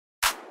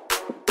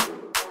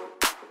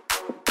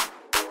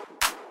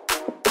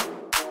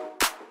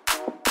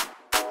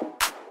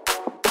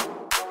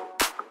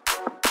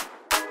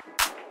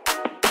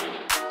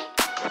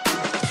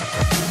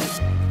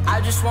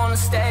just wanna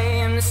stay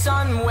in the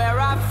sun where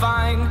I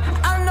find.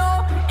 I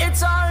know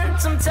it's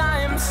hard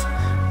sometimes.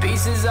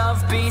 Pieces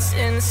of peace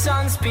in the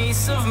sun's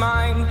peace of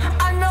mind.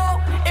 I know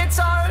it's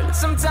hard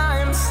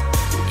sometimes.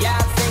 Yeah,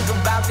 I think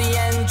about the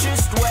end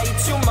just way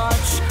too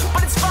much.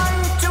 But it's fun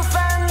to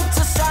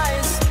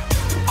fantasize.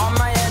 All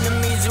my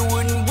enemies who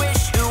wouldn't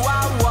wish who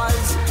I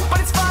was. But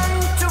it's fun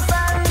to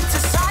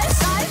fantasize.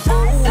 Oh,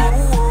 oh,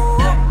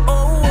 oh,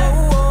 oh,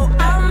 oh, oh.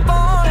 I'm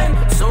falling,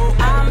 so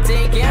I'm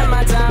taking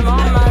my time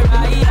on my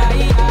ride.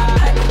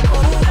 Oh,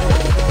 oh,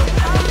 oh,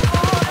 I'm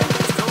falling,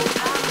 so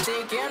I'm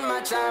taking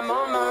my time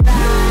on my ride.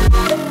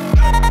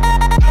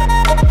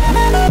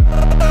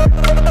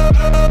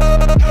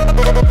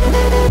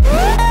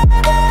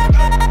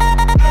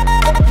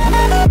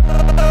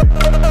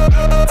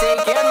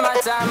 Taking my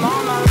time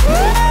on my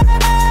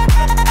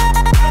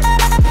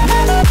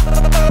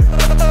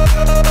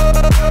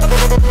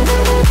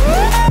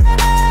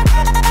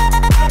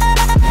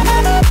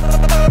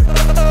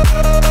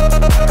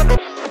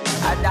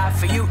I die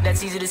for you,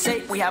 that's easy to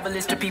say. We have a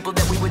list of people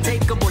that we would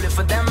take. A bullet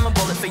for them, a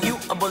bullet for you,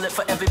 a bullet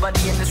for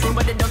everybody in this room.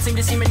 But they don't seem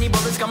to see many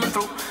bullets coming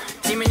through.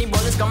 See many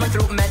bullets coming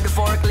through.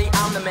 Metaphorically,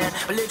 I'm the man,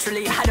 but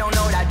literally, I don't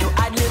know what I do.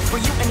 I'd live for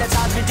you, and that's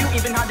hard to do.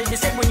 Even harder to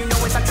say when you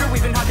know it's not true.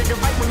 Even harder to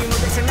write when you know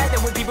that tonight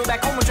there were people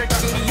back home who tried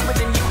talking to you, but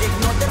then you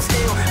ignored them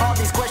still. All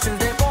these questions,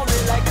 they're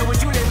falling like, who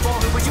would you live for?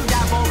 Who would you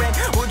die for? And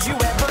would you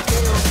ever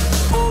kill?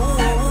 Oh,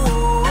 oh,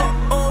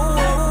 oh, oh,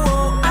 oh,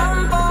 oh,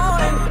 I'm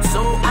falling,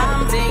 so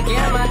I'm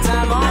taking my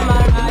time on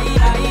my ride.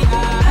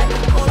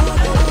 Oh, oh,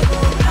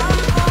 oh, I'm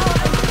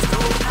falling, so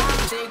I'm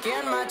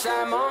taking my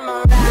time on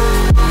my ride.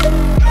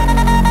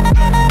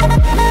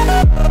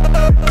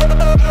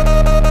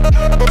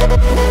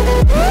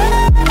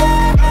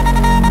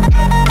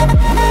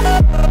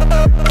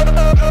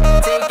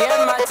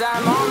 Taking my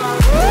time on my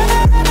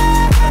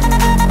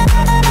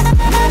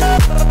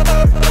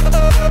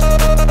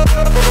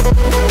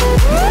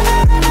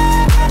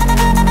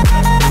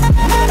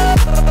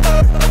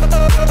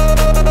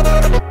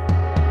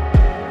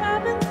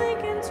I've been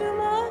thinking too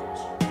much.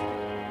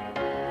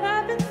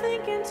 I've been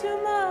thinking too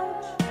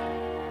much.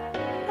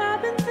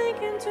 I've been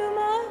thinking too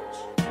much.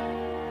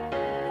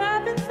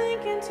 I've been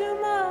thinking too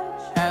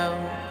much. Help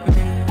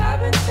me. I've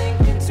been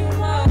thinking too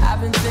much.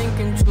 I've been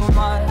thinking too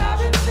much. I've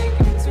been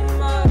thinking too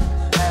much.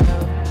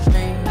 Help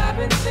me. I've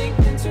been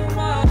thinking too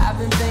much. I've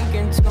been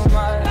thinking too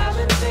much. I've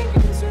been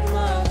thinking too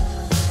much.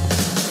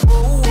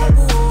 Oh, oh,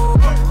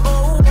 oh,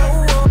 oh,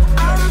 oh,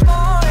 I'm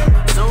falling,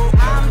 so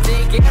I'm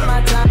taking my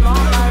time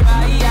on my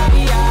ride.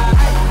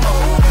 Oh,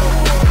 oh,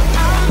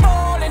 I'm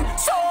falling,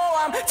 so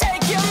I'm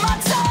taking my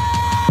time.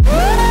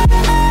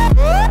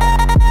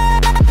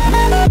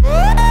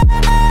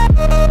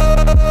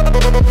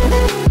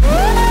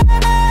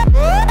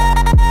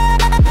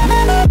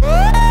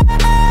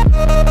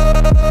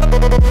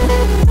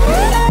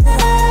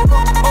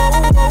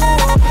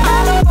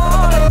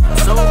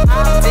 So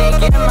I'm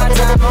taking my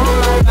time on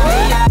my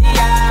ride.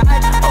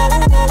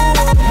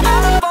 Oh,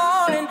 I'm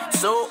falling,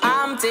 so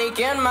I'm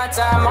taking my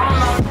time on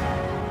my.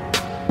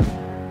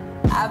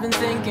 I've been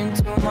thinking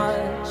too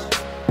much.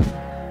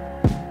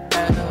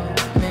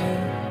 Help me.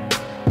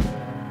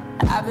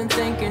 I've been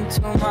thinking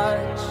too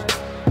much.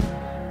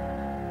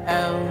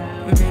 Help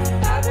me.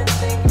 I've been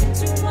thinking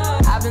too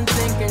much. I've been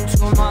thinking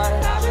too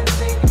much. I've been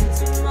thinking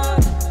too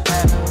much.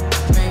 Help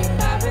me.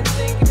 I've been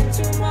thinking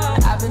too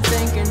much. I've been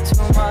thinking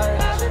too much.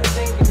 I've been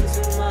thinking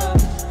too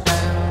much.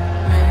 Help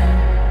me.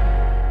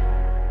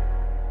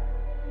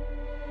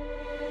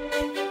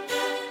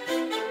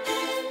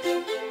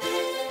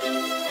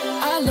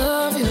 I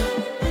love you,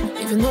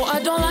 even though I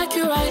don't like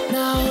you right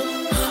now.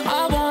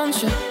 I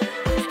want you,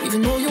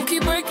 even though you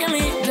keep breaking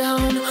me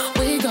down.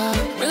 We got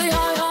really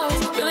high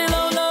highs, really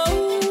low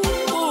lows,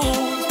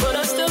 but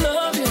I still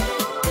love you,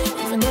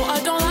 even though I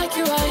don't like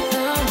you right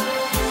now.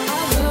 I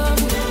love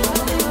you,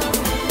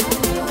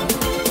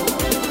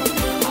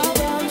 I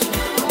want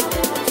you,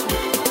 I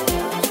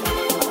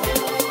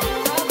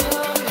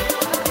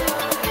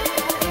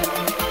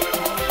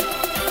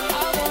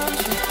want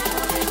you,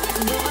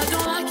 even though I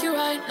don't like you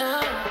right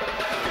now.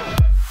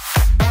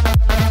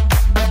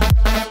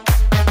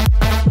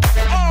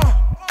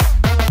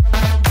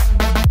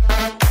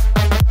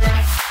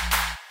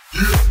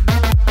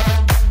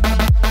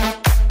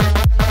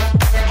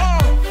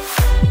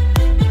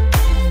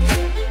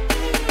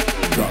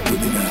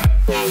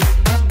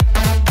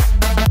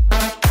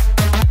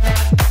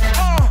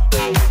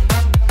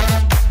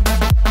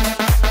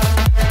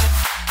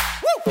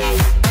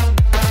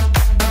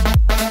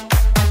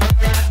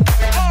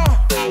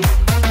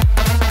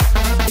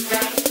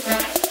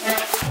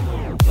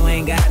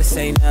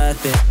 Say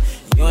nothing.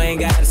 You ain't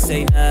gotta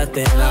say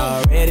nothing.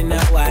 I already know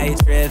why you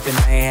tripping.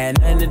 I ain't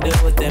had nothing to do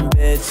with them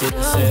bitches.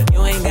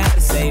 You ain't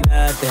gotta say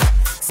nothing.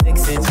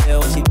 6-inch heel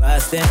when she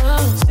bustin'.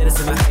 Shit is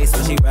in my face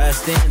when she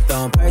rustin'.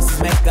 Throwing purses,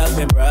 makeup,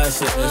 and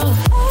brushes.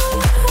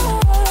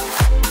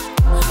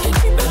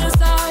 Keep it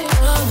inside,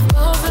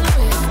 loving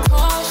with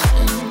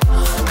caution,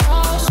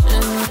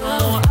 caution.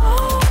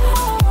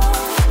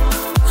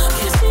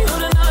 Kiss me all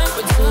the night,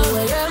 but 2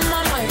 a.m. I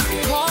might be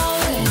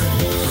calling.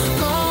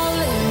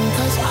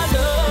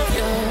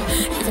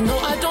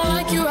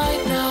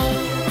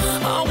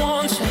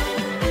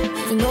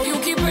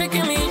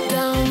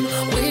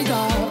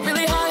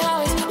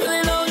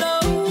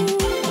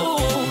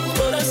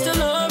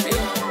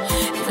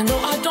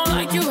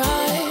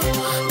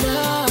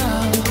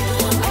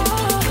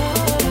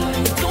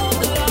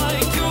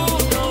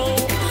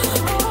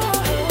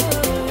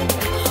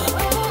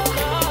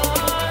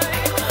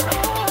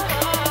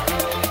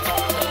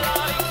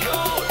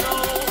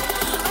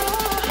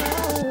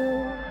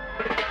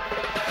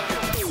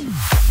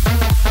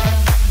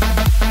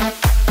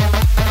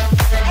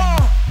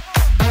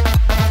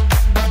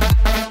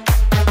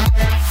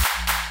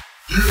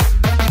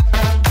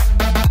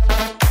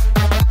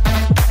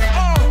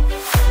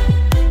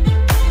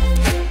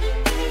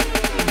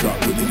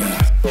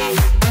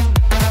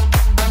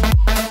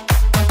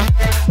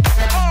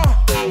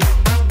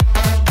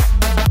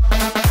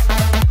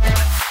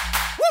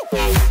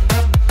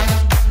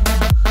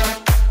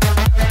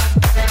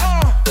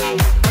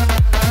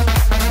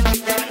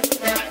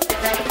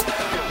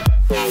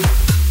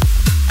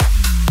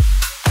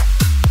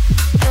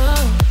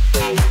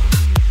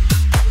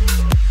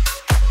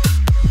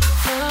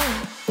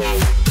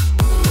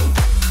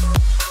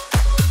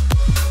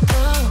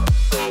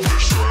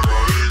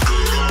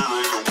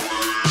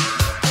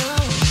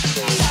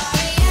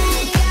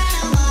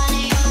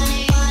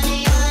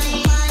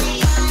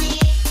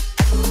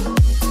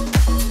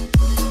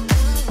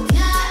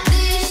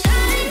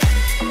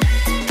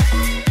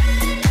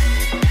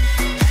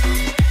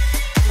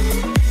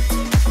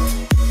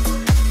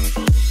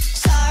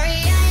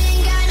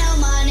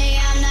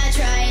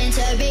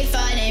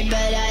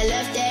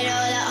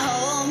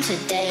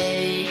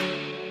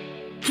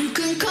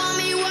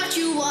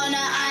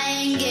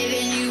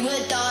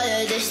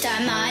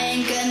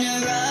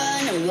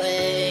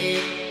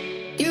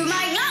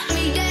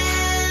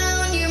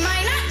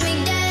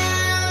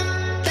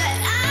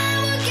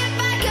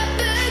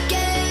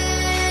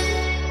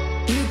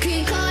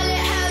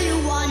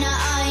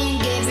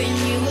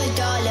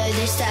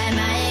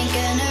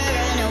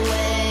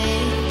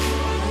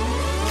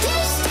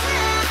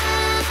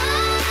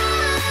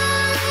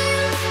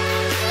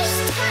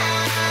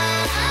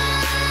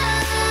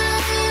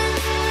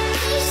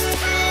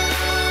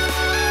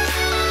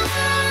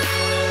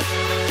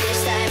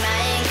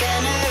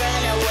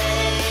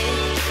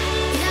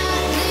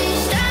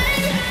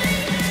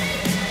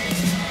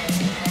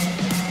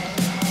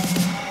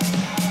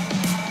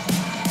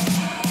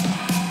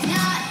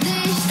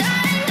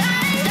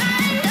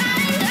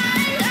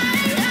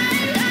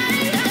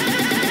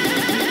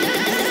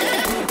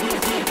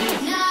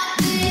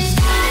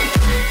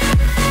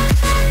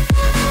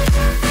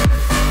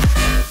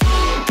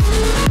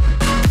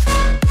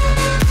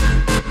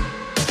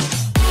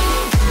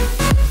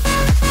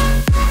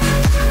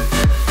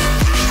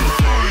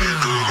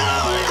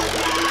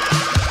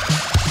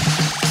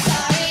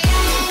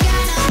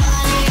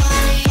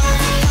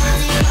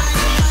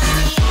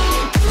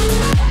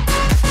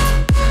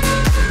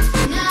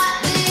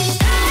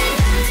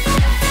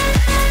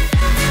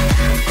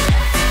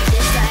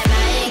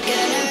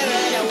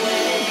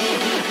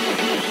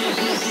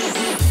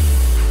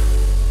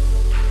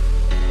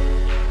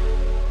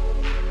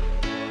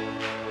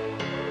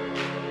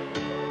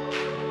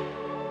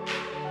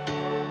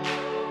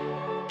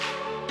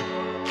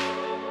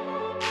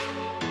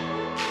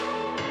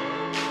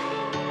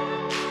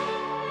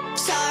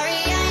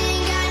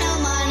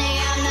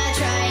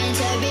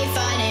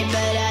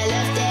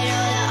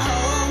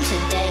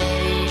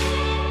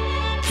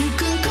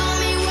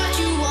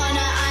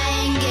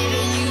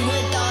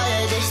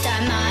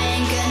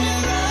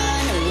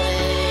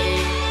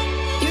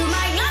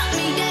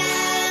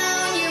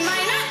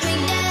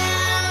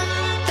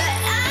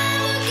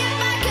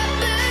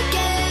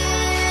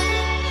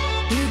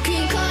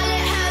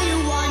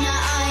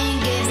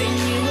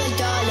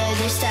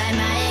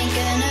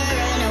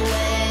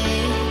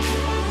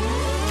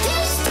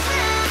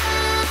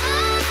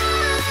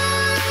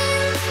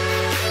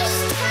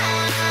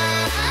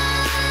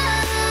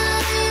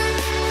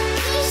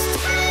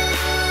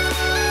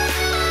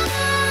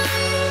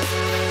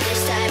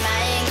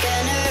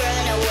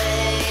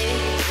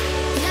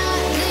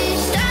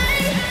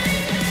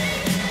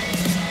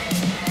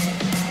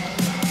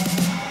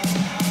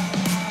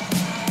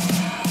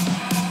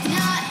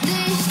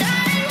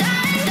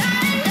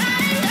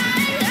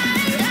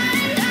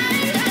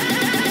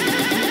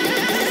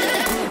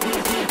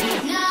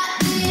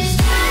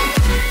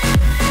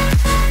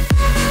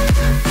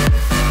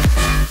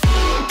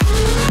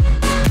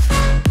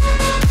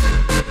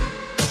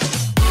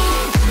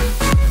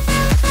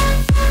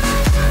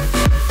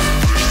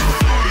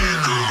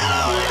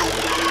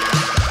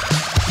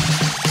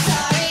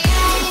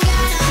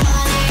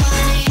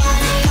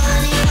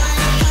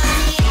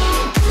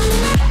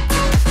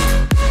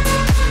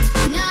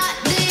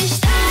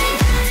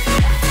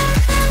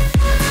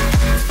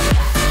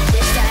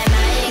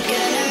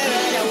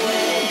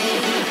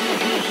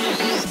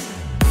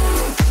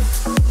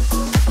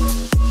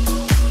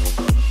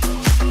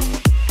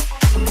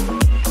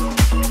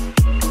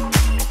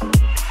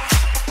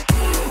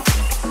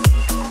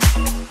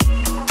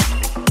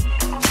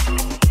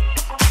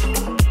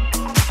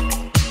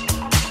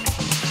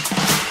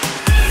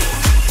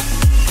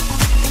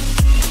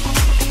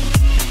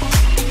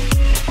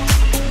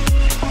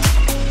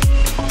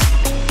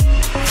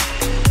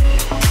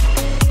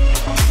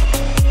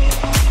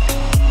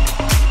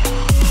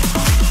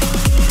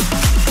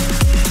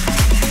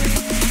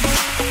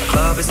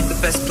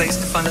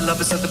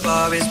 Lovers at the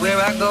bar is where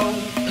I go.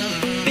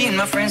 Me and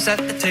my friends at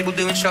the table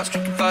doing shots,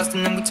 drinking fast,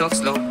 and then we talk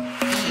slow.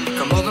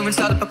 Come over and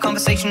start up a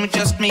conversation with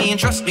just me, and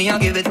trust me, I'll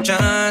give it a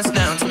chance.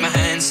 Now take my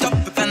hand, stop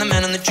it, and the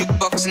man on the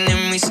jukebox, and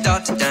then we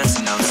start to dance.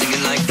 And now I'm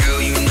singing like,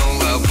 girl, you know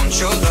I want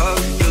your love.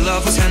 Your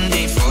love was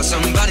handmade for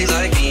somebody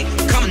like me.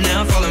 Come on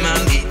now, follow my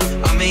lead.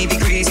 I may be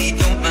crazy,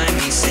 don't mind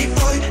me.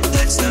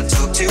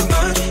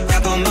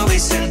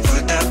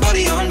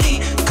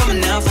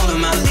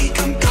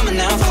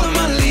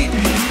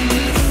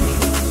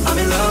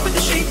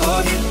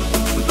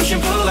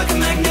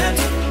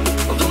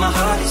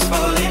 is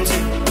falling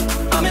too.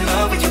 I'm in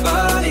love with your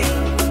body.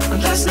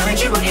 Last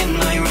night you were in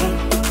my room,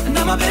 and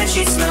now my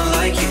bedsheets smell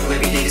like you.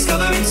 Every day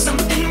discovering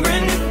something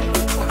brand new.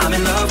 I'm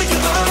in love with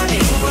your body.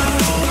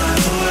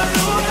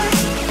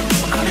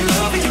 I'm in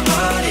love with your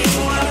body.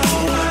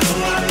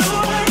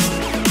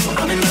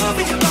 I'm in love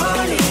with your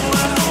body.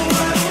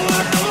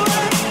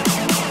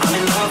 I'm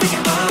in love with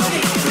your body.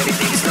 Every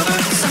day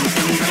discovering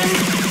something brand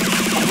new.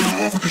 I'm in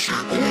love with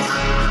your body.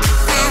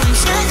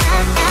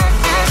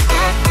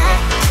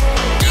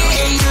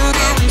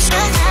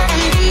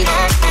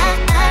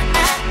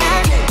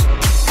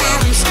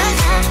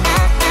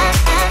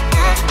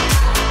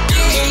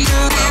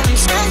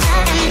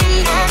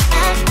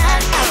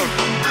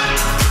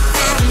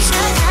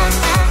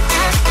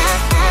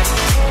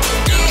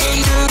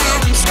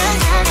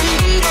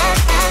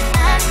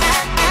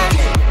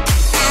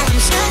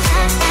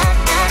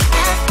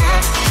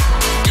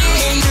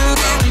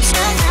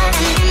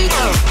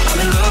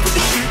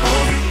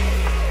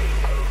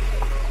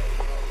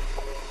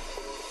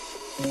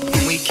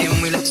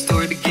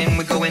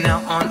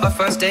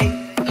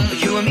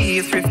 You and me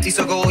are thrifty,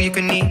 so go all you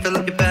can eat. Fill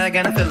up your bag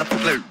and I fill up the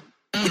plate.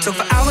 We talk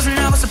for hours and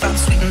hours about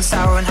sweet and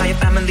sour and how your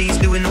family's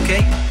doing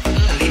okay.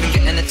 And leaving,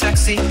 getting in a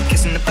taxi,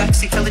 kissing the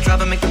backseat, tell the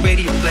driver make the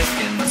radio play.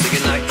 And say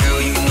goodnight,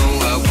 girl, you know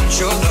I want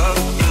your love.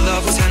 Your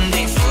love was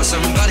handmade for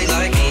somebody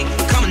like me.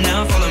 Come on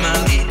now, follow my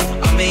lead.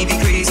 I may be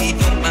crazy,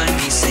 don't mind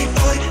me. Say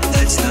boy,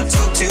 let's not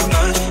talk too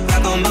much.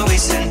 Grab on my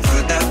waist and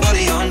put that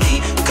body on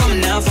me. Come on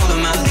now, follow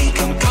my lead.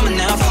 Come on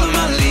now, follow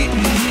my lead.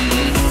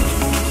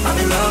 I'm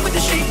in love with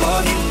the shape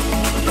of you.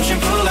 Push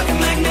and pull like a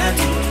magnet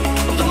do.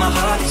 Although my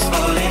heart is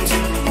falling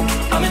too.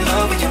 I'm in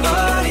love with your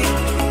body.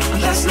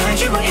 Last night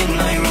you were in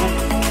my room,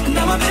 and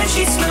now my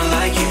bedsheets smell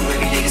like you.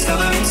 Every day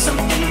discovering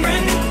something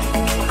brand new.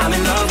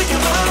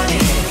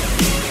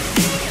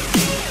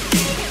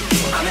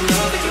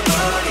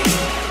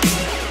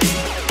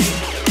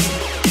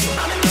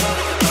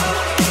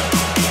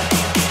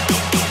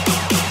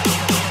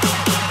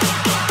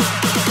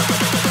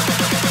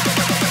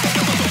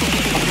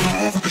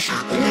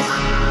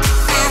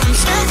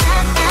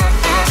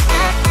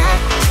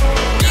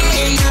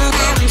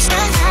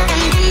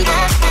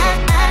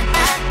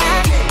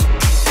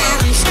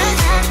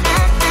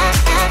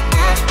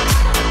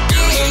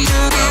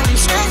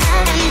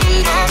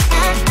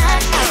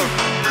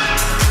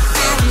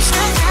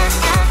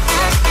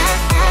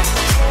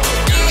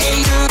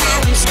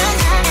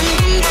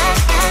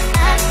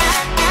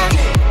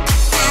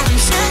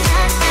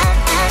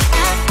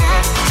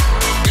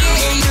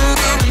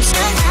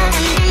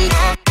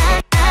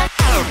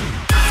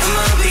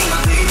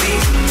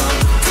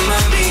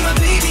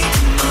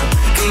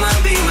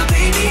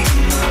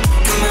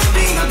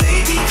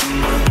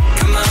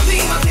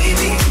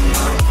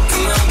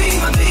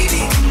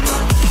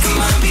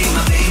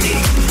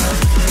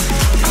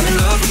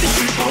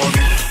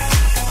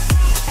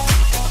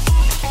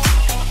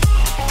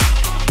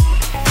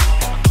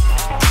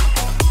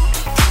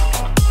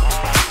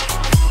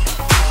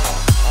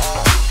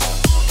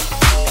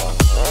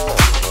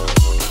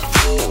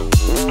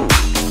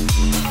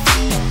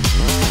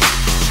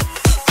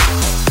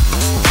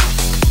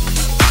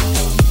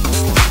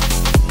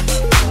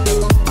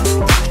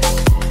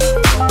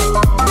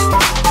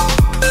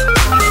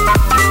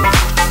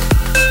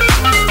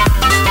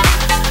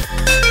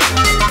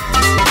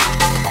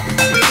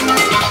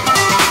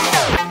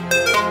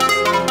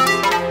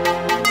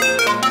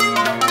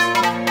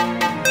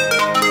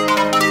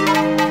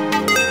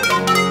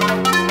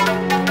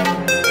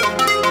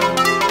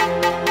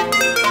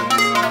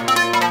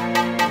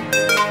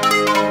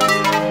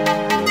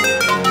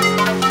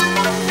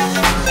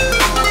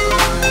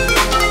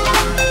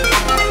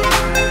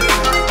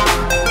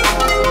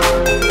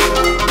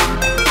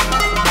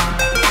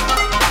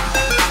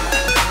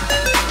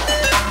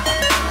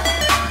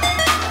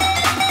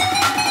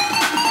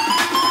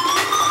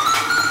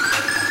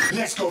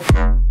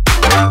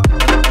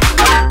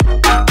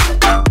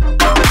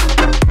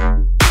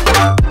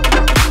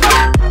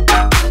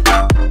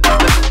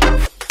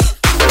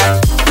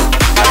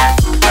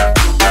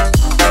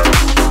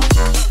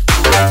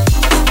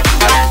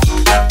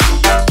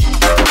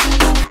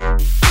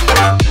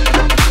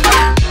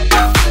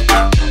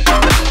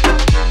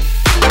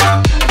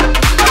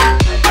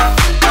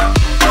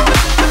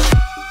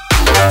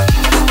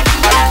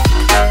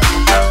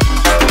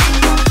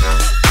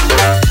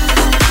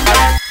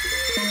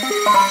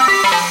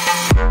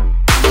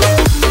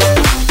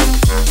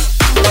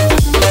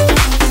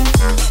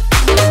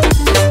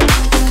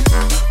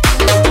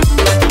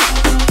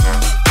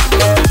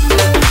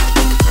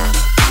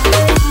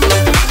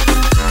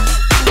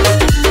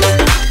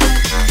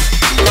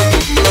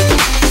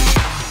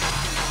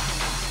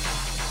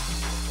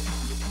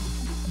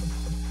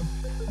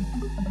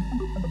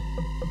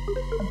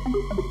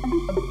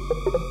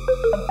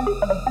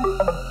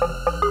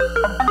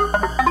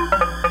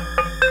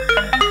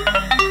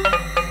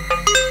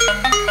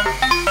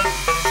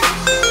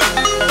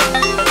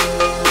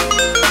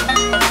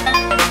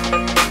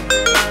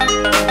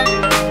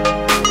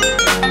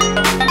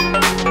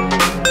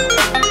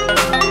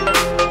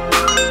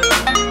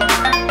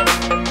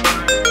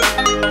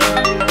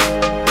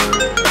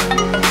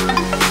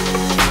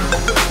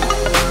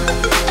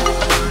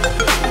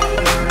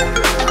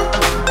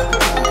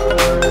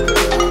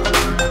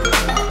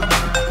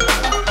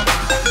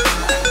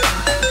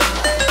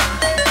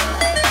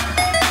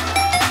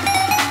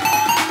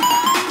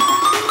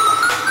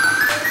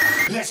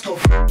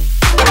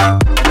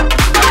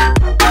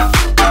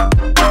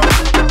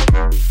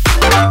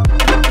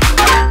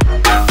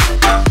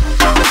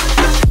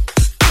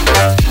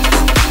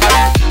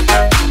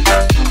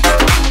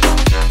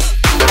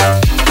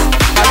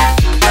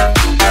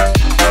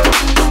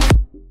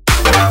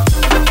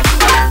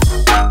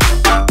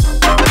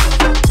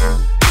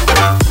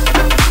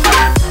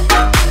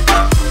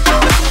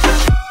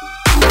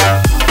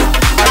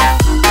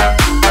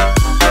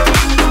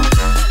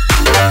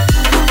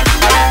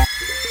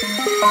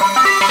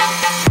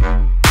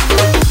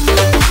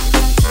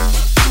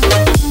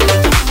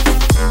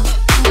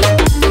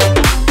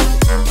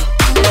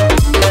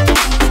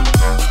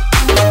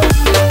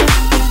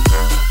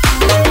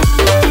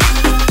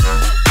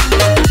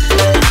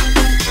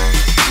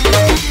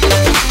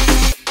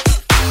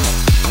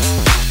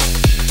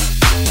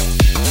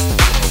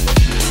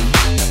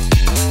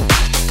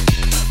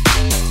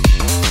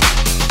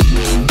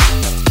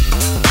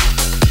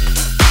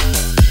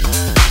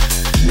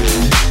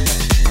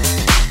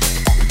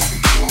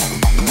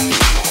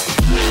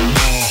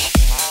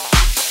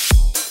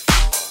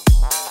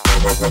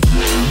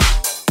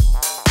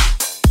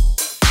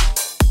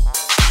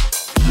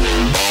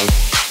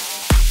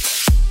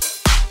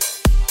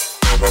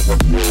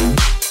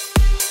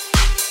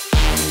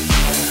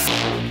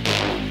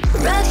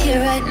 Right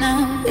here, right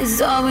now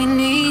is all we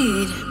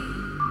need.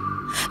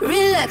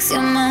 Relax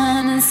your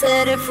mind and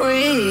set it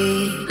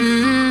free.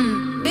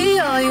 Be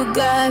all you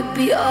got,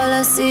 be all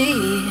I see.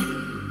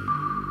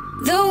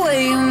 The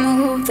way you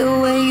move, the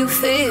way you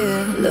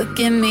feel.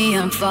 Look at me,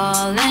 I'm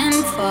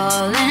falling,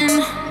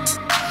 falling.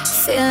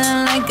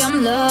 Feeling like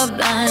I'm love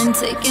blind,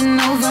 taking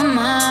over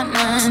my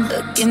mind.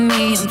 Look at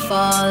me, I'm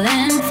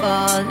falling,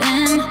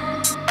 falling.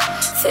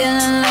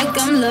 Feeling like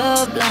I'm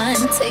love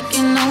blind,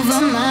 taking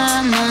over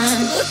my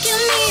mind. Look at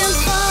me, I'm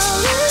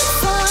falling,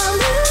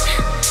 falling.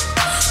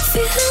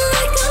 Feeling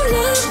like I'm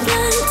love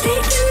blind,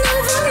 taking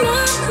over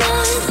my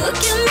mind. Look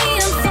at me,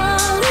 I'm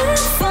falling,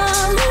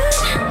 falling.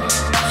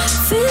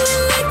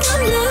 Feeling like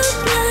I'm love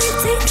blind,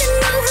 taking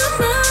over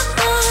my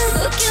mind.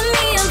 Look at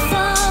me, I'm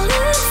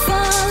falling,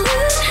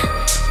 falling.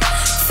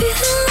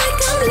 Feeling like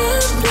I'm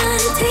love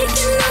blind,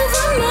 taking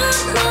over my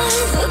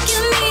mind. Look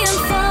at me, I'm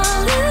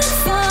falling,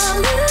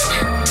 falling.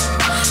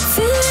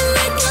 Feeling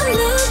like I'm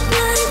love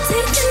blind,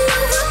 taking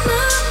over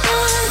my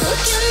mind.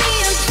 Look at me,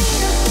 I'm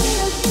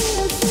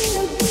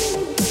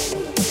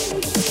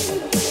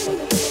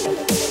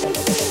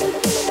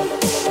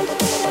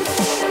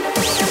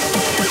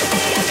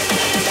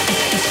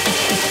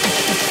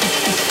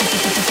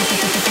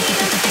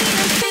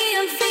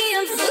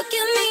look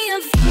at me,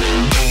 I'm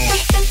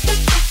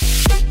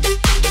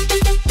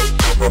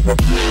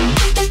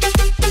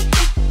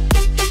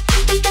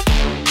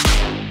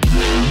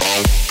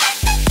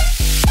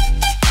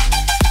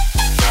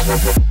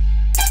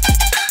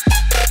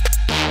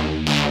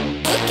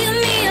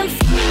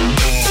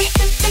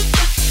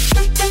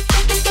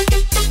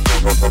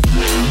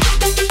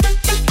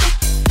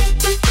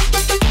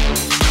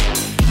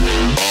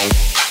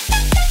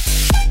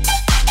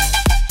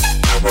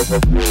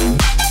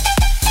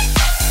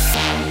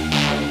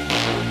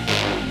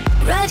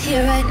right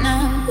here, right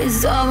now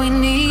is all we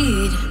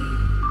need.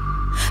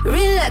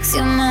 Relax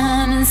your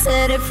mind and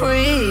set it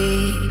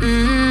free.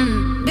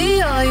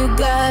 Be all you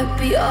got,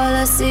 be all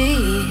I see.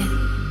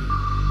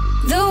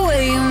 The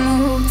way you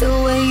move, the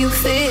way you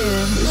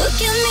feel.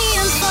 Look at me,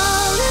 I'm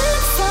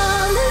falling,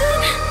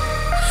 falling.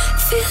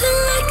 Feeling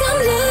like I'm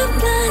love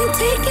blind,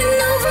 taking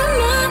over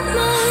my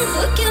mind.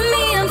 Look at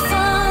me, I'm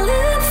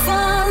falling,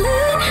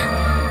 falling.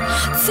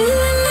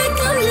 Feeling like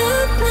I'm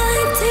love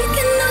blind,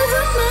 taking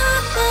over my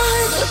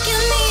mind. Look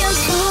at me, I'm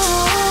falling,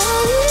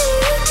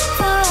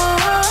 falling.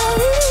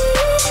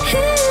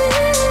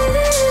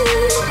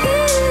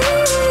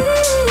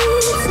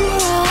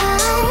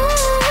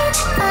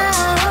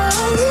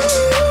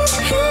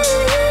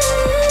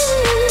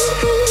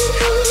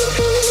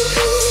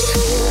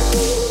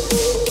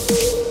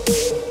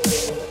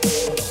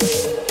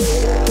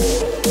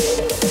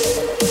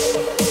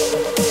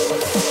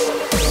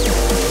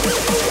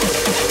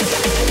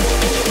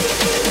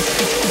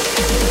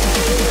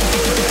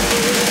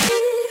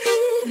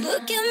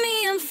 Look at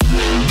me, I'm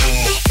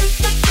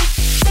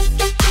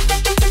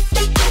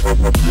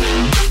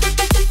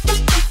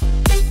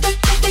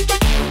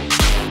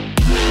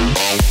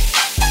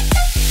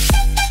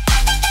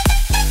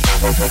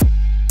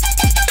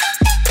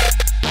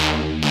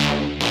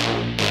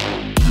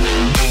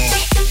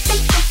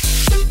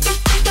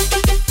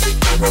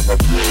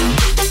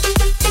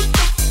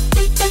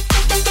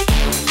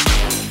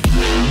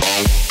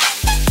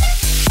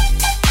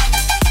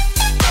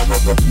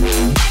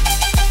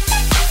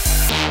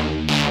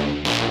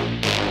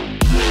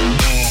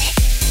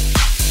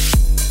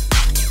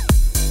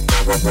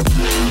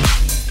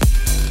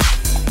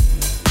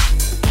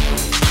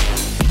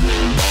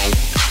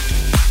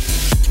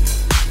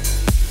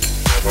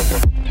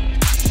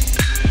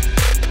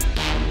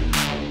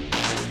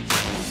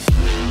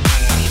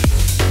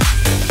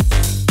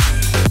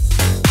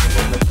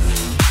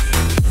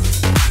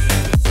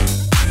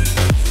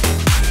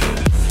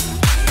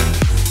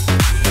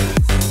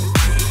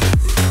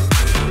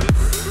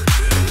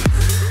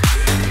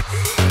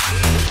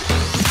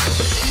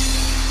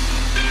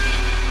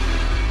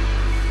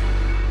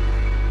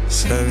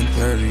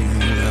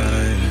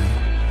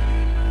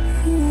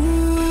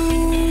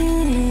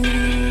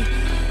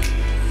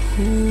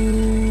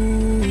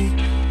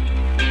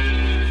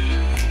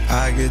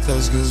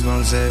those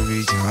goosebumps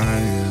every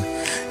time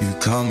you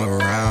come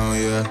around,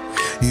 yeah.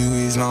 You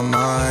ease my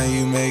mind,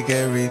 you make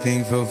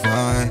everything feel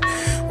fine.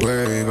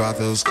 Worry about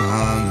those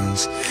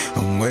comments,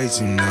 I'm way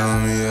too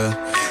numb, yeah.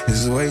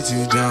 It's way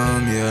too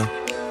dumb, yeah.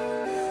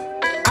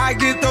 I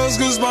get those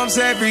goosebumps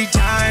every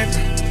time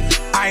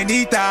I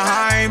need the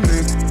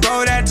Heimlich,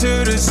 throw that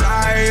to the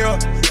side, yeah.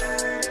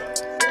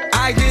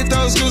 I get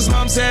those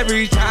goosebumps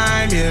every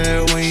time,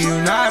 yeah. When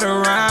you're not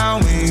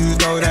around, when you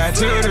throw that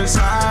to the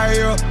side,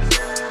 yeah.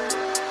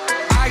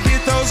 I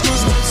get those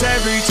goosebumps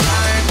every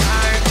time.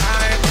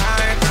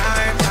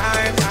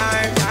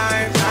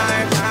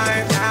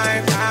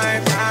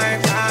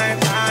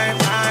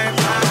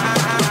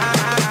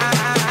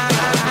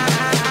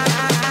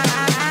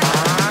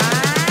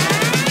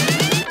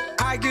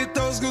 I get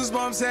those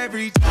goosebumps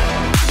every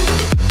time.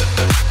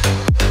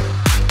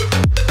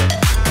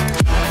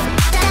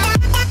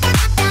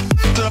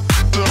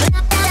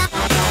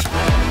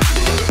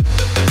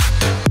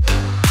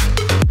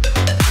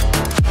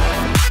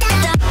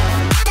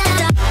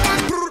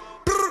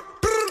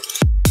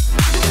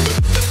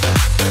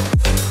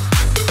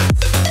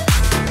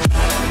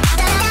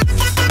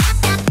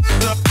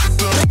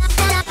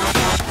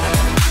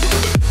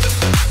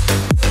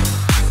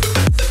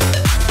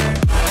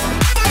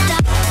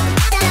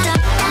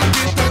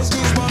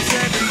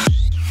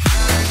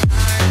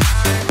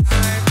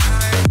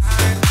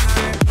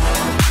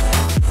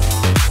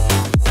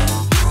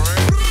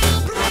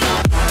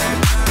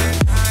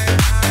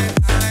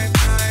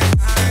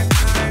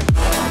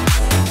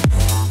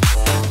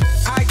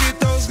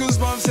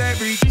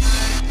 every.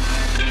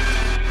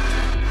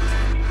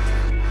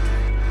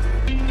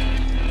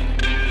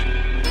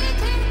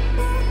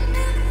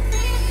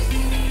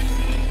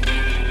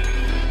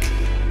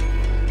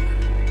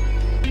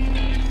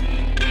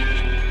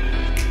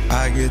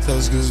 I get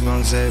those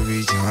goosebumps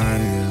every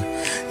time,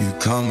 yeah. You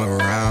come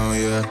around,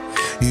 yeah.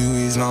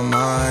 You ease my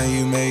mind,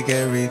 you make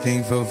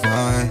everything feel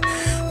fine.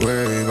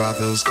 Worry about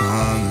those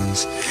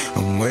comments,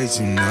 I'm way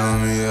too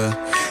numb, yeah.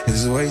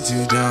 It's way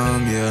too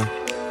dumb, yeah.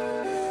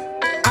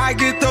 I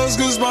get those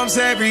goosebumps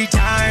every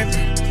time.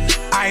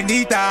 I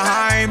need the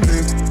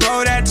Heimlich,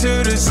 throw that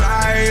to the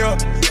side, yeah.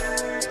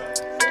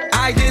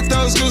 I get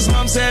those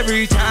goosebumps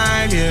every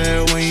time,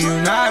 yeah. When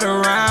you're not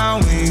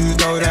around, when you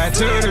throw that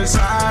to the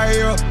side,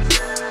 yeah.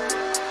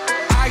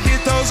 I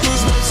get those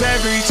goosebumps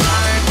every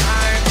time.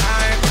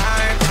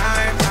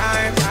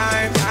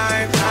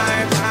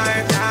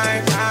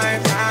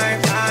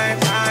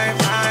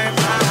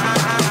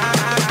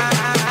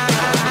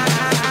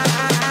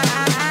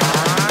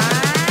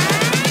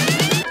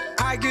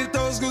 I get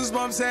those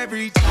goosebumps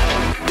every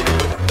time.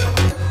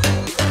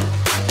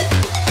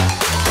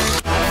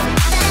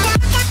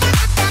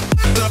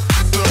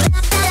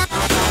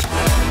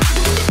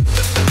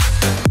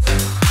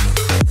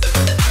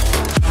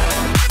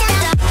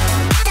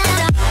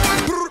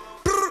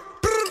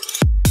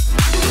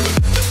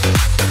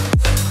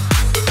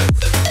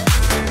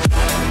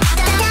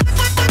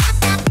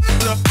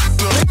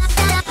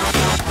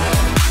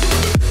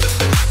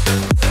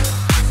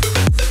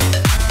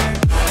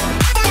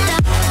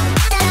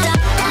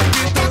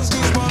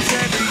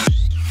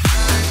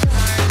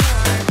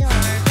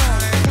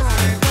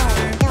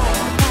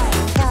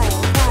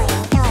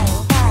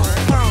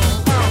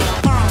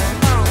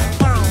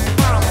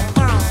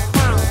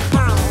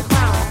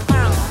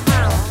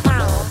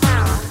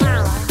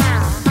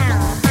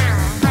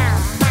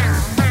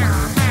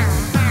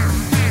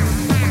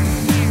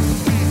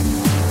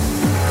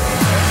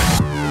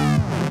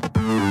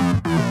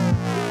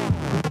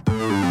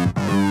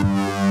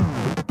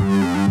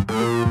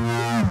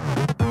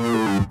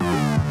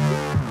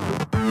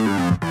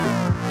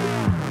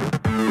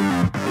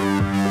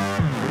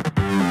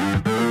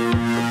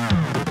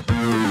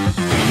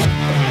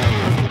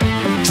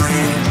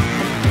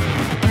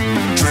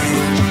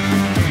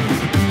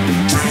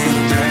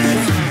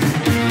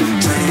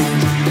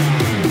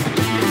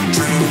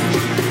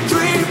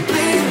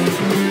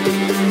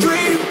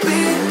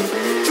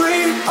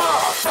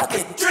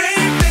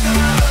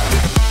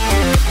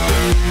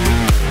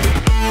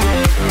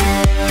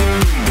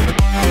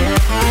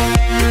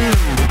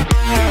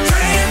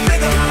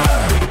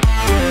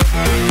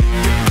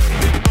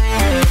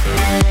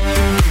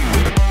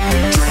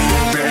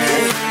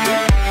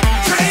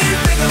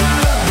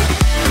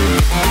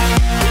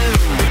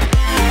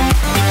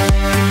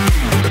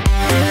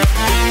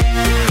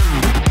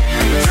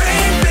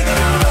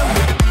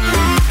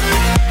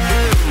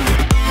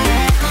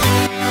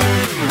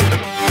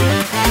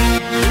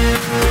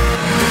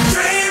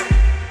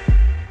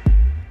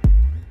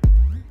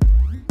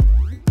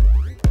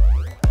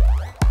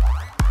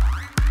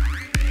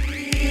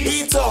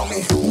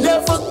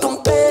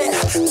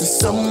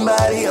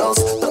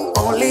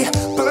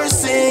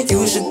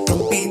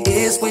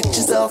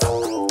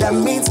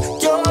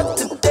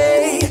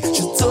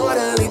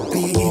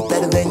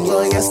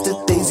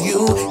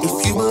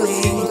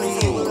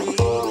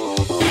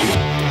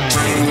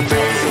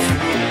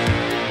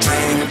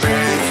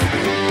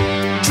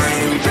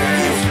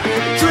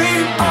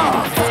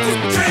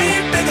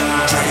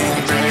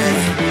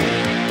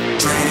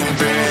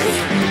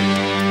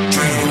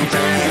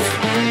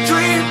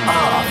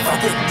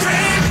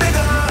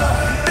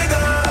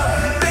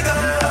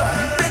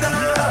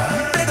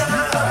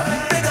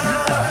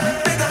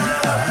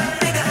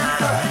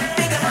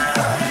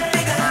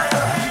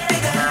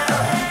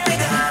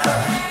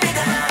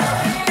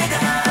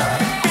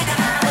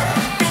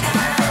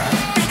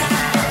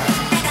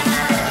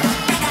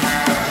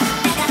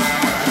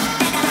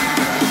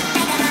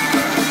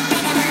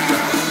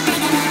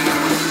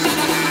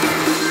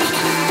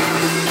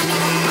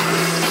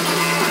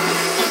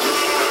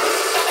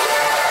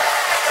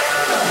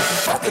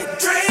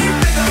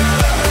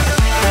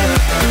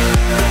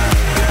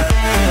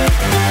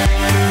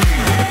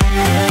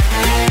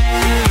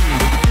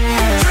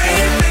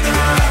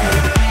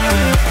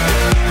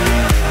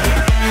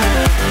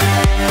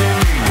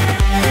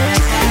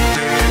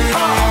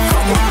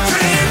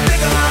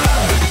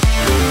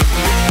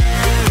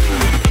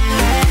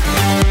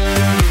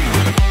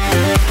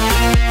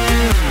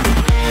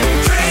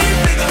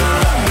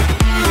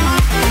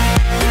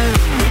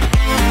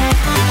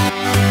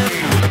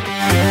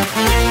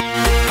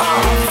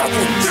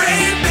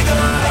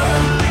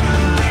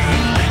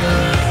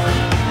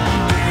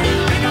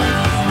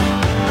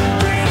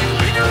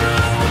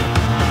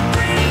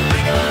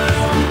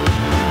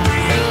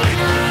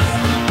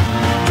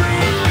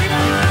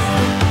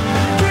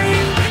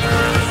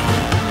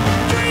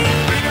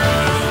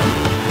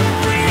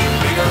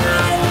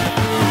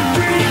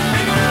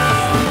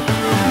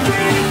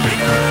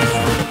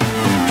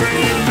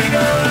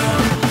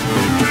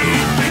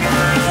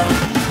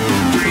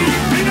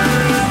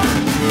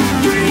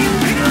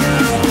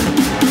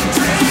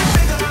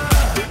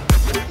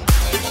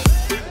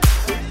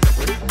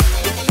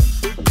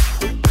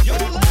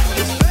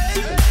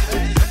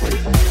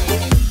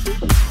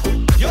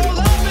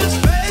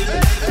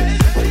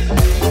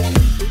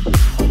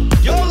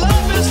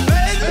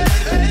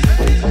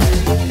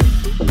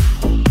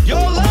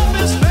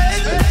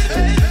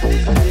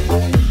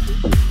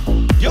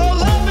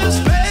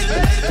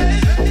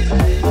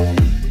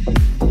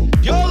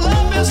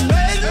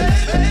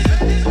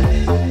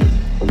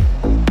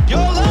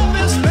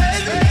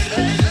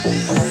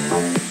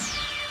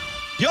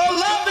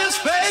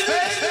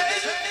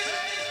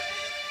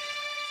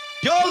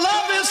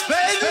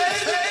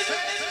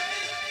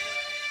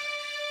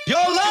 Your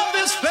love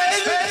is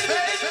fake.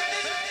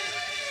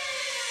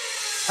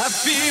 I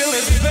feel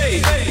it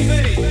fake.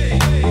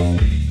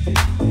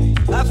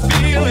 I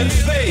feel it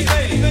fake.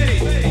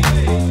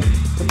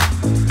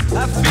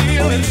 I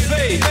feel it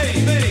fake.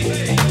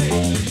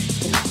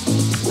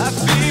 I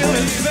feel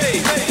it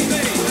fake.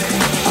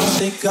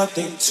 I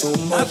think too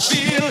much. I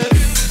feel it.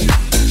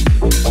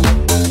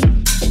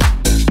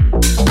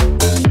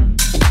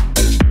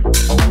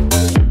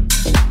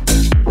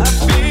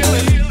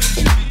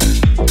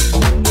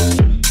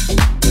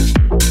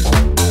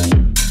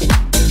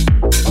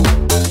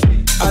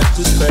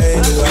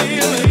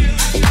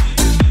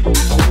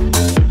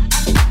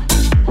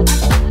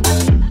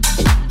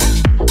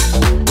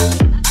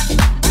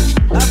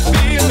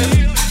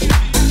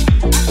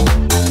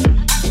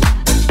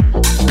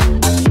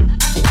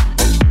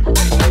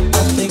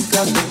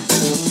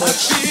 Too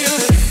much.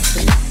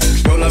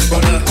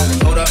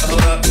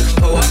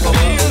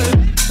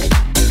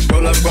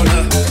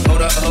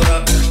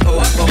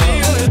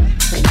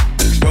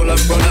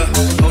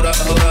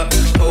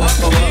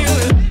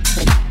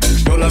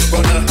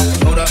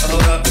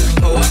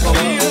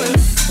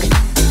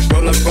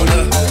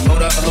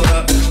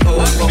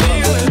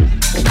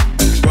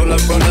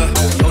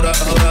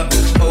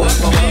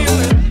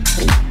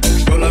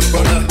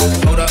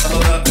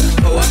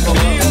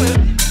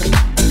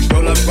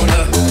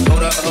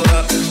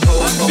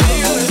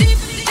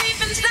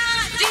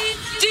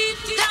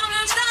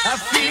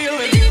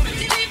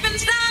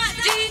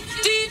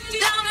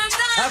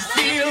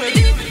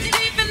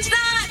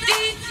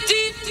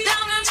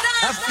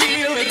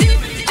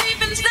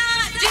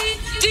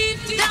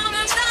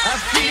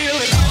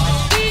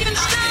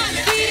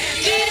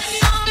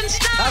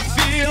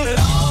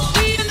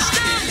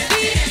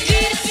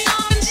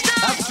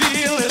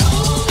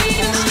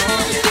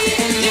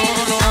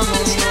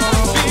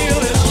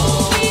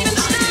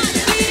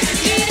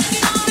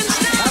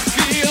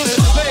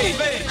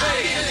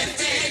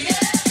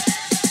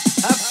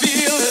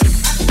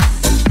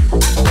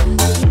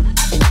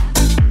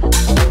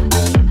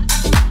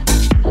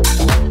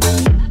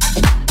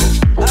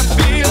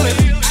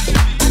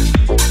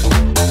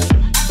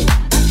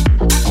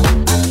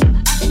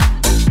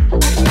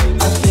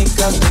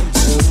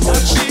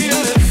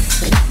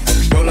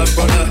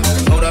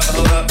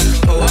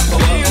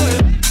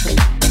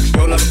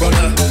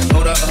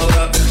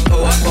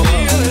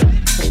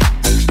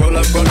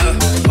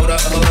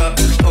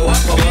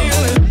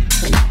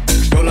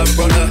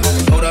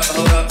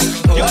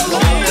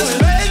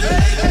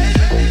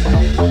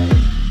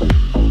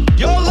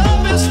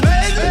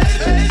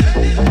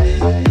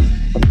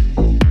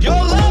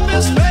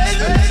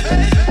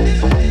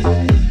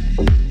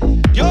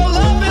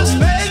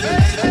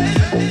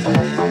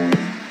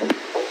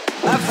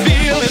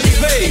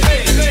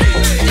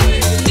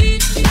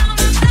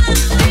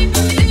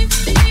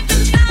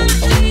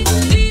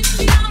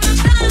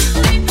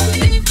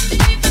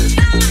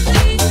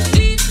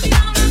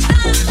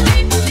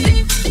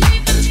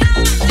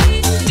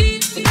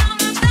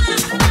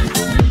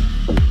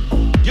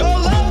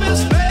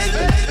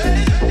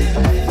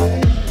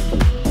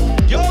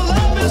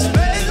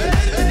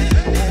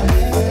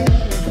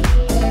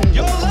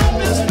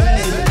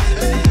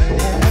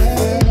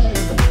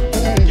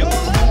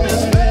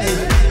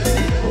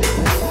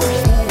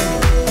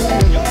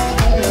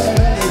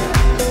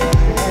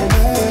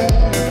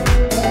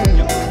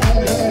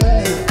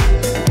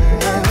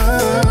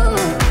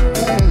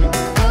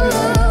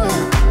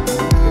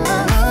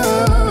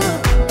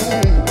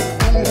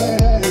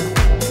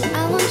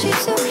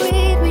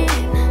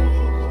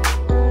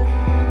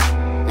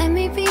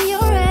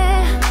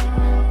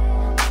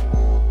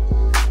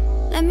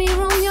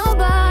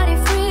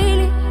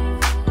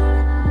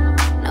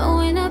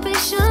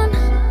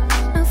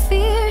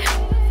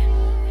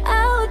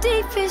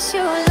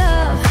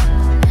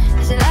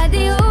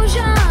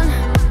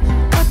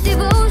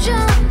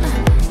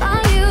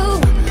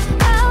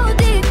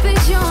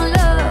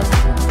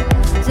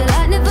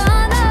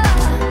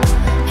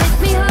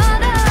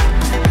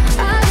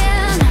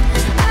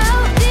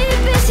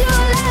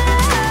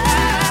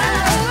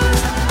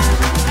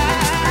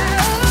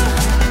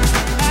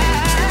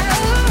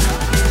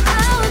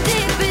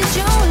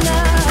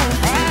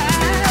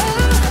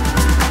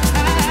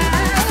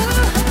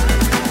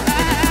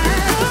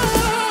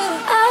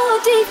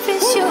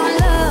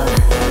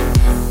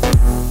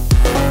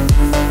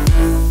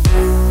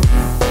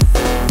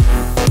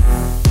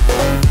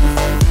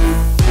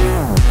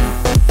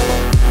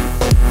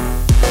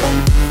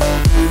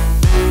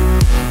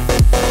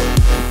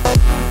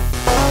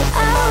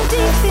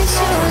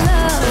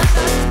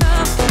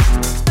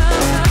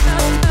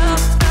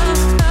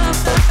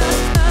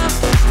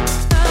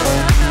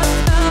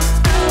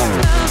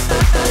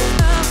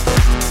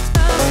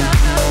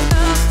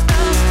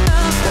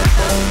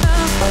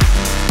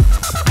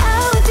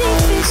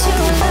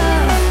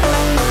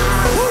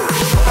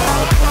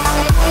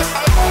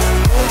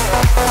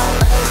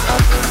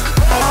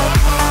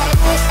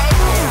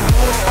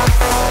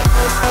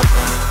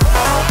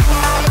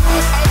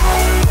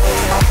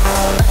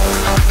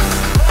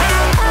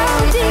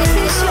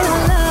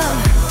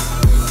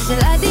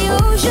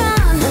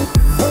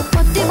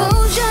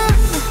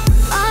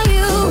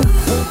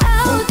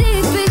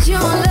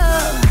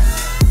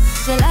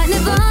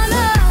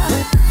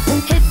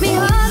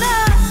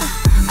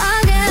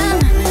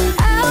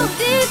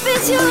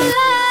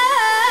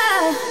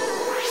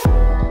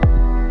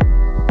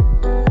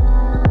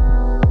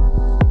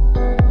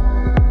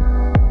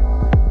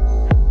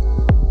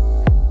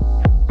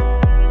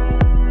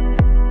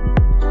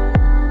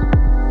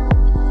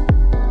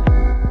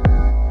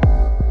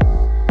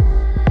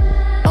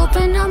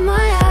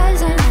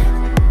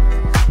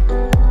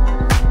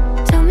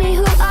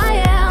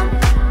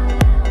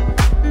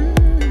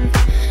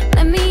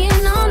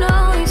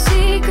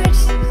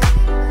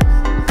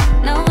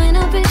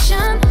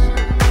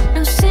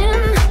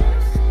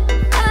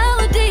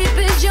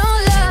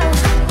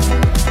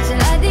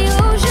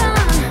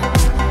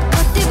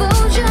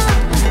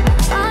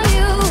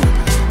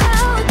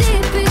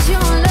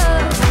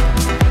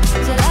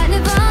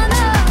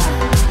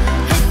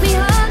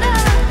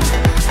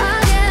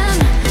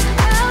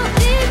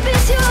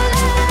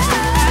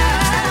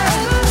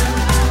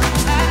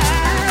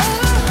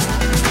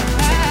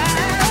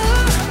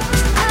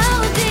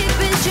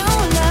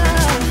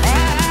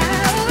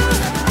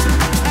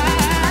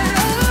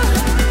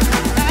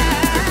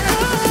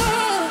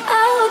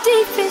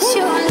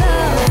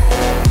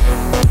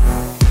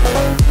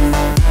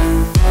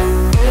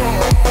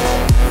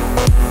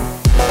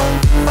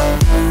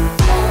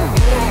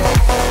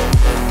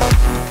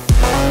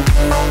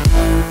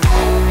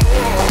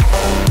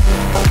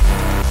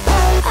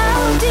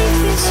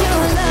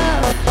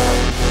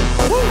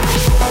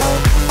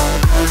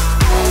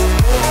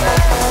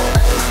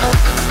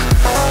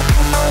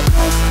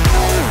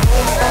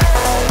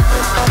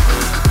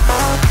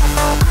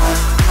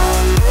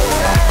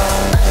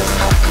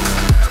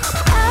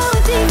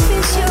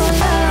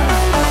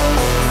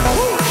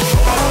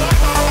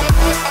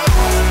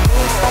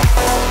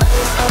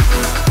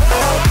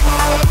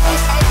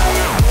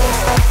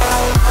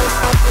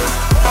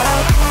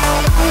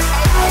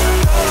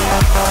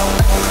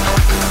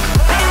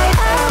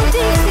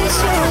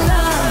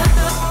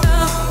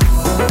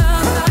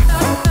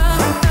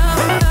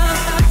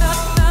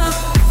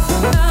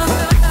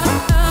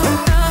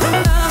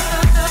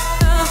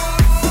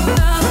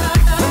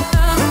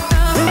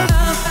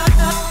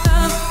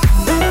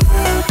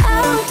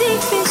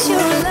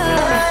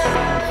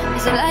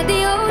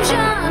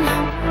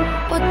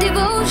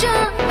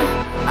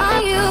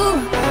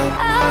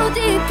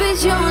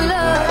 is your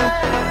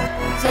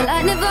love. Till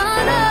I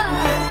Nirvana,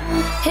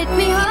 hit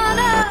me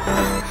harder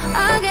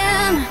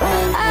again.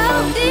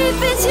 How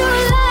deep is your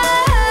love?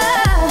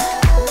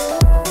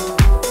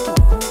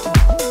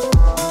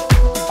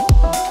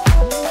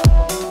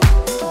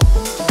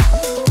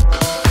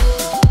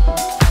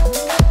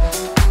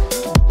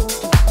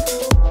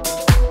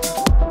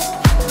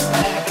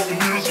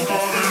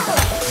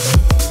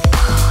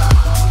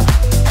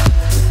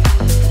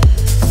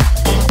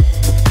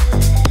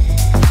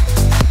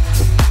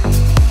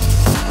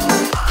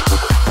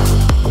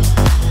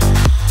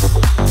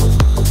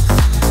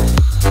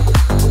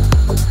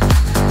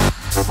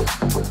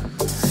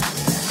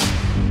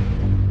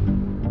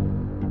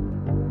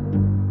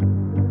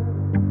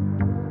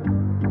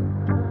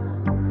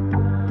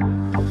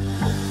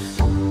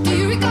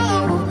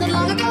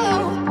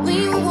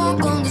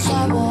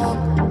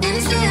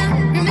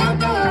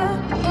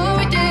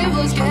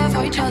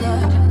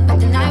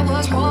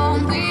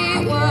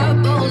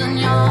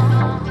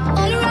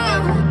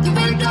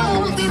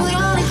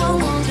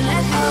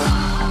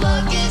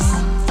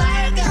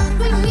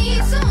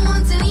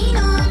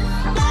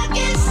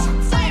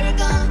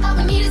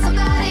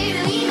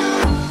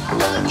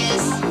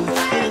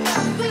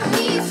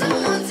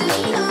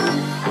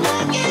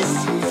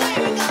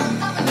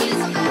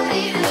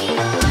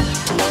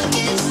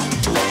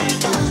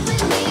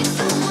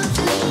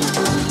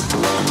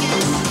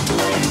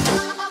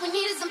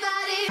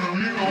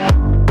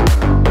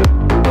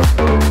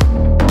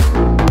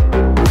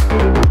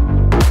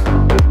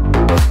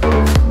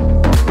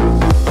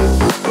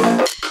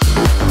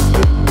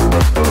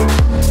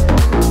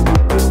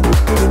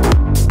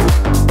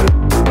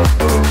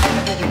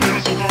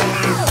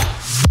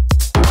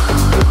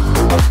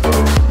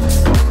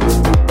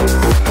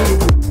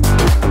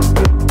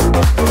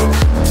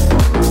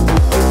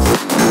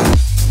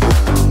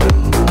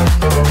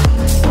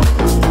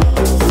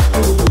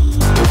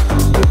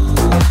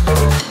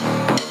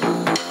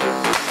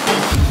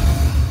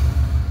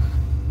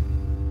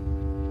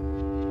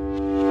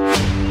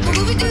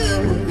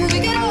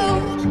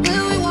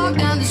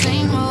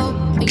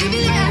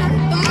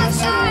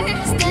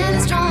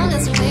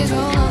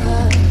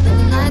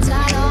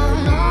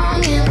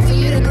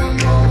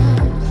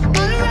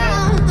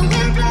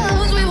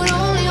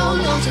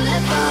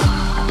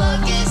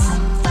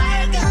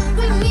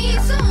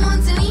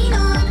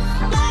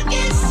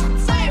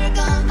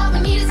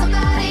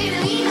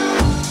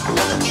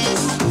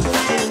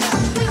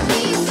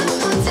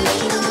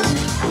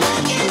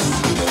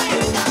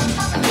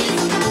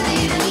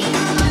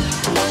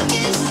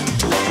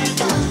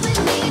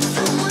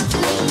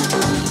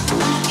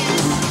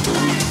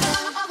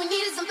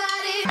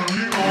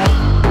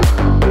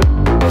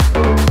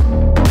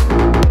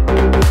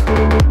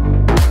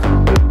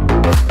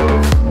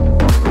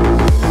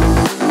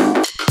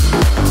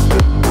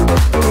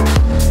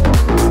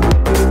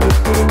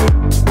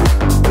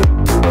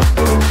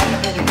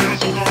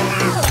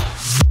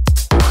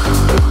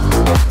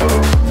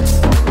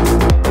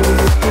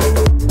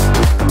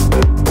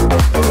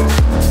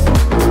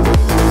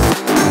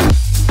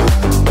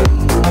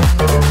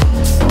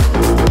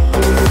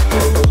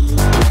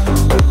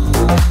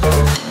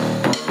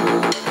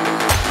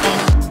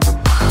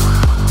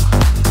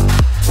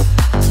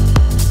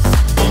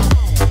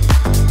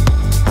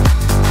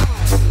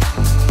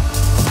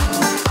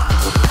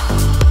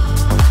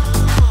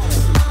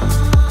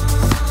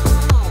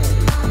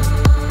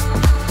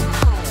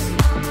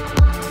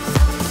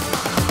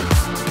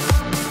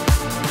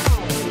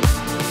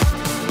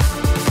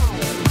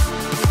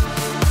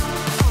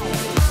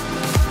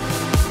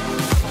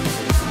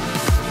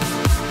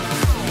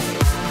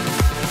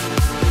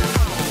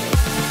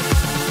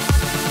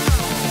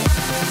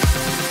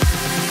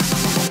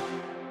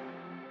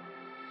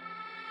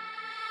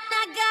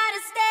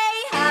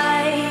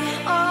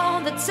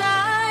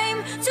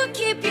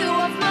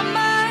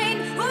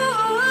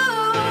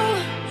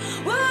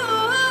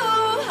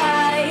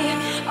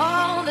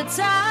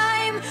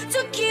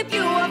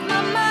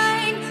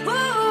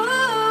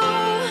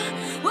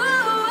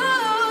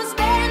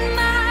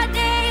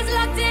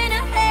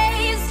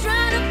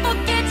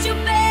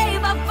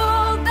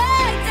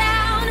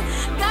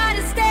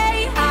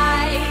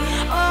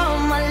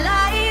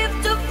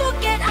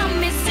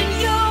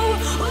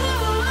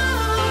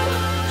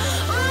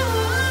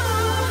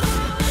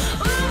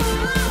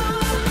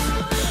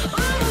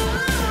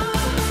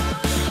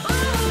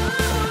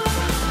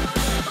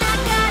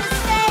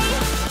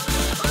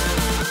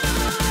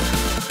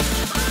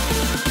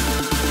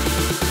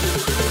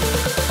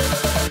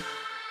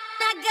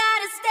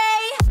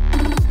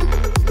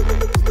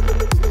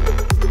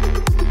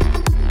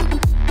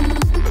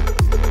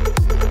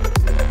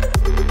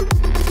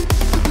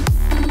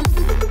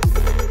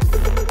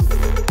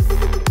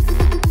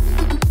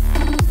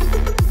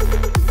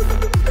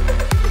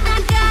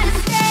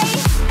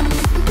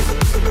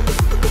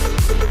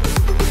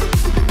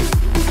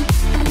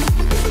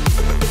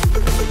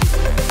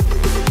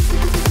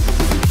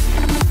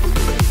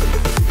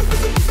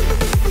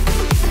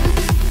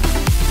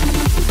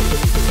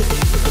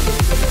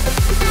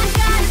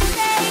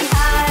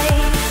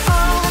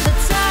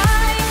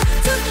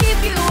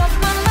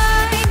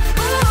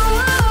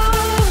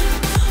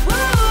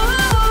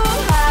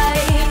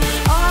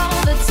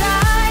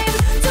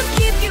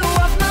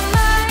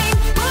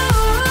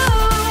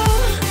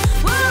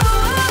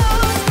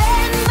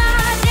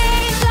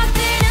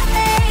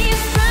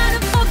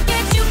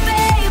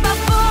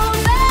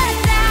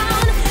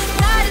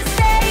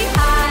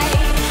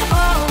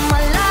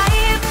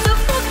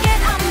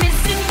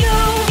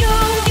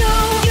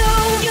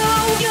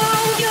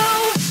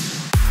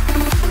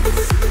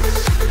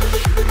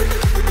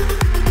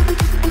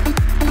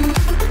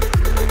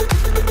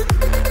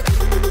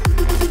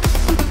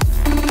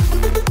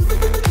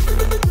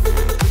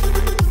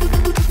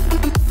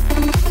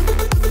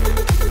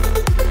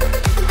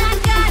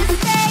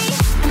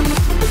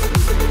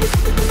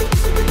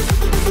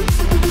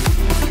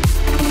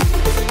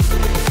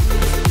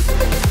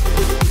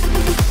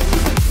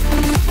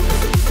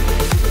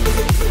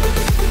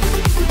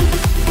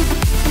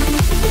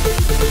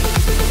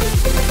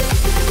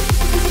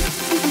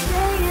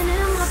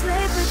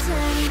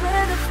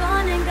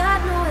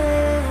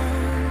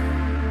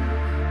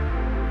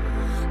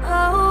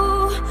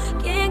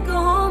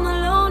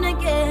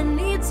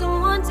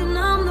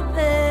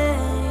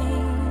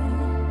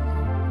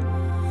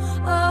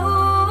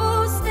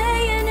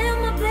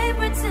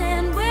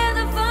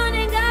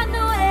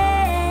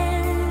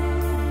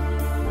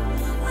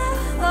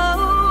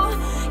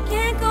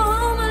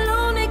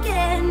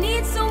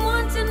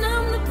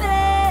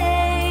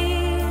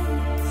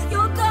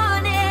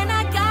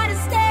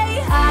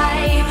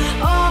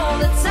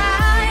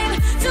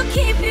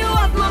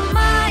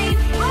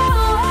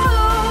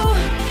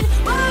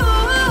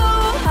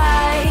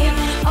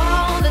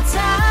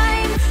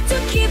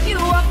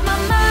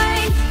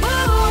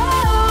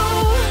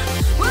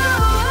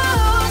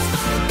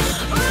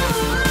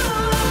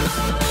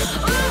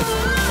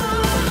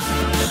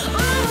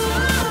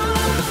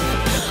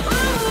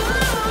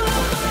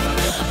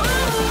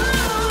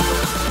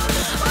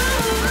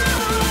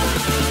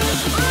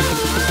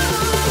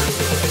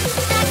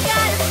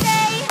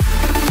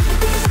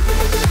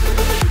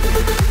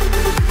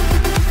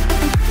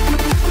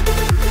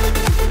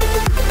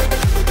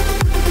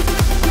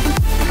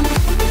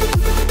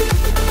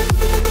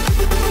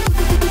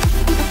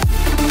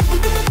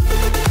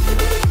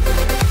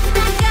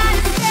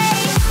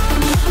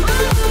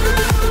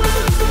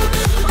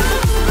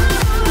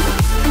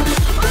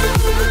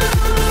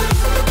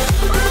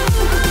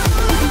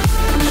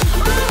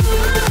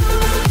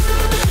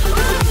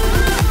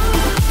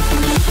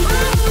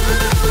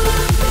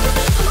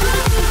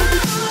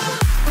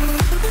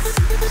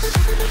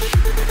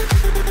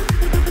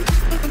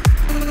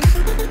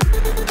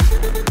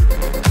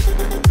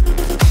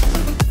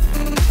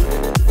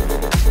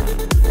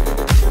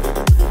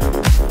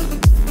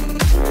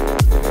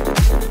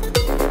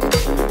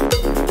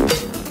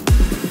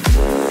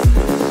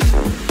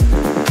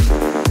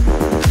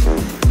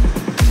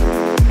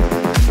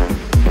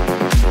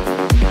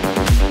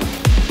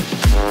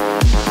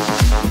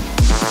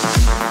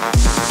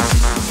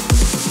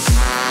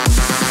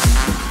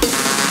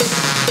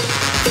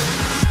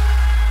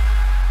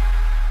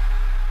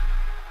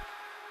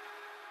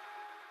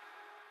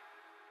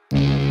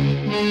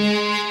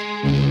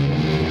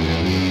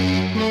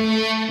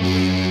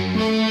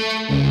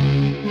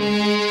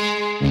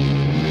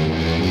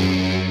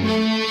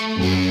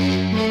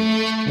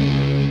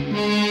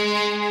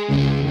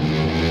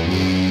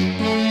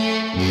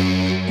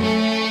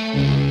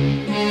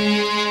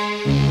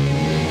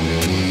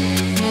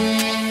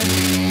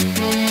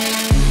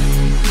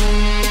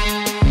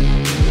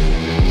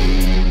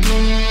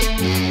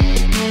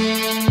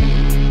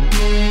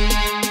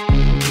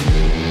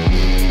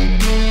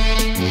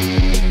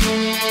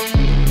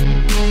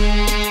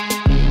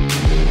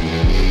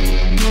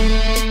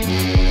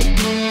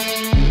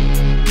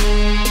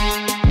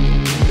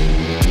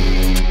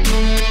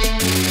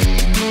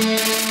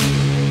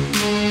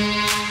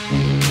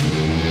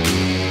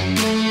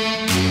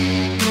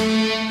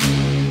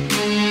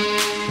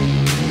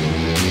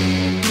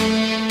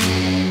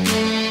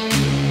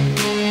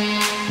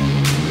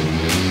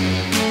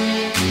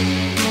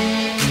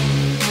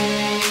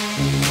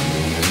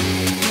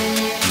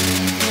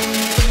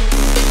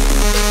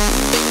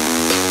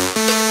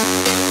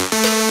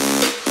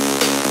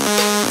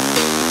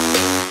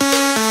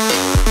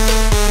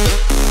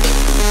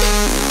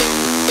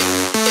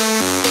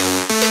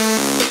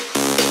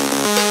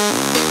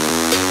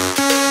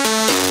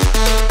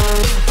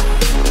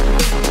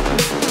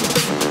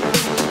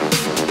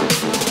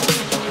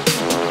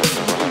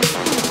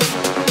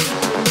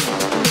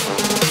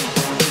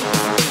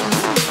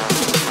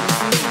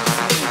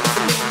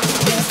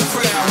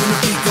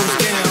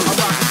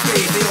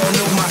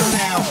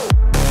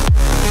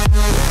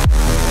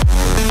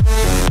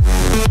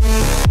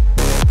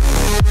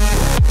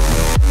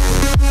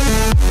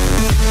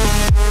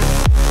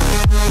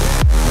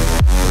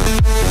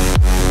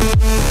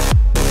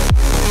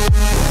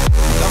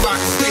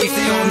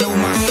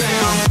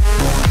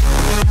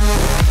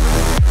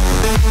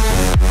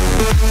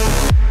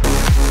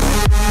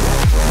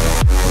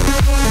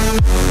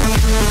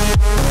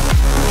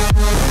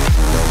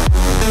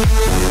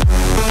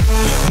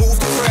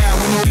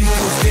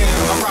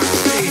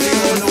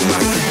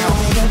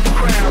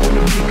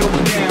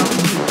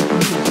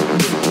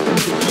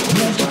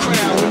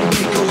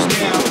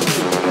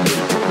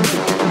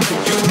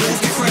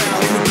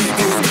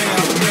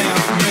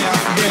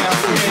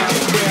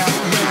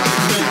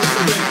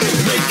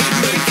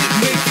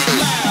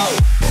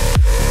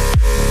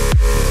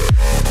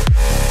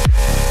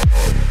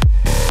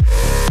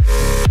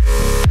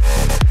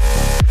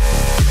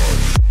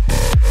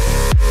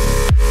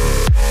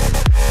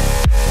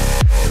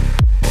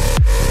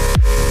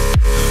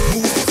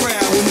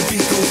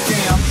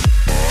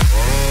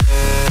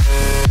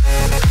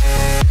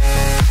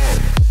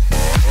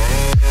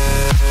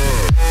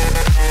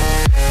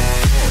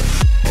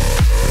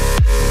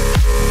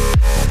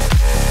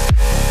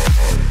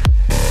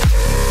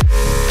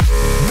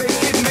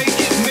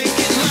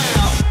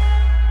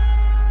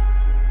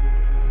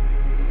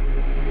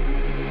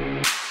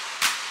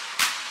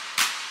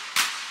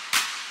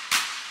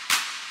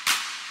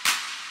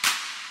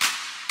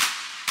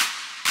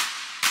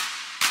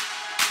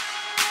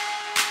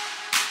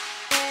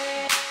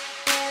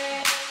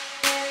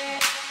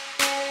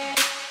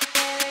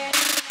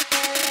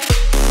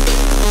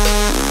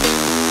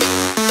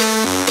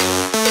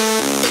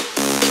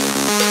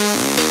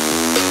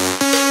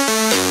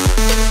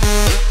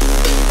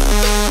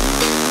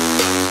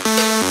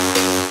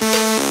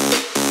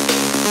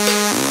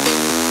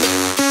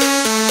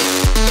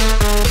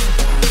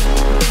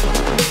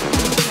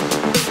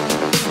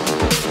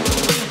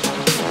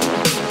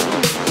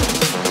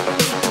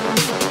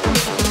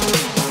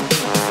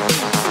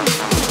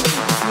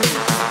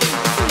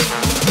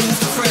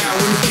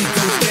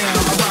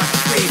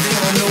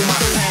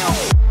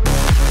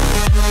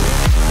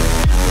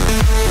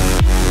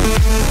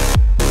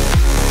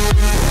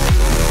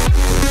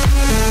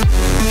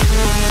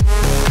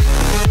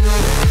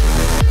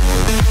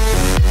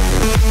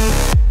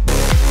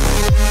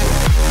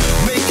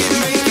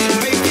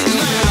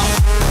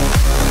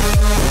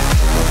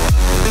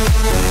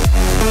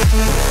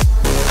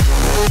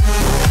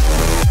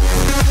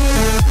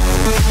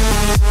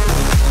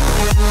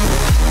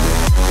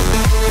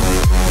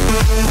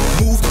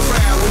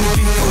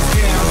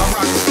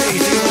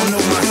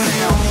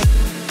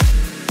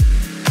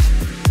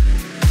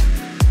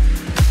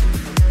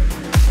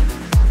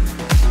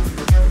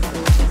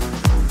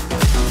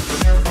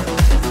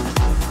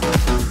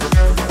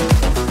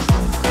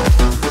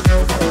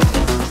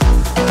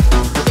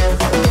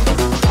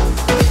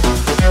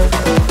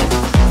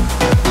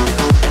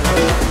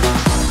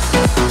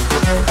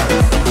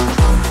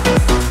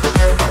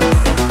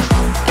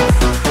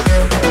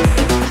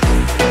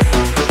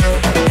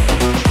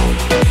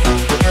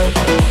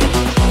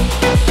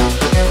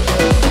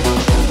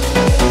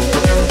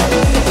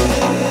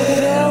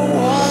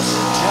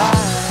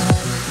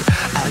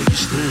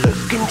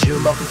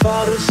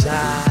 father's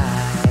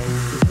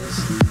eyes.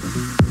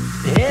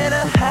 In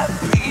a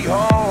happy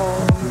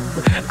home,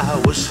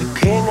 I was a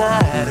king,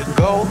 I had a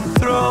golden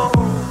throne.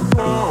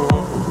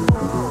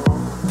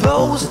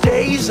 Those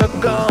days are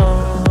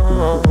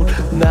gone,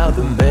 now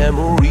the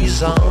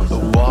memories on the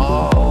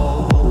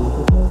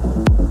wall.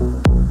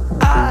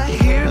 I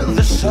hear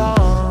the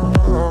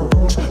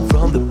songs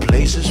from the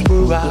places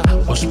where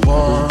I was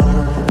born.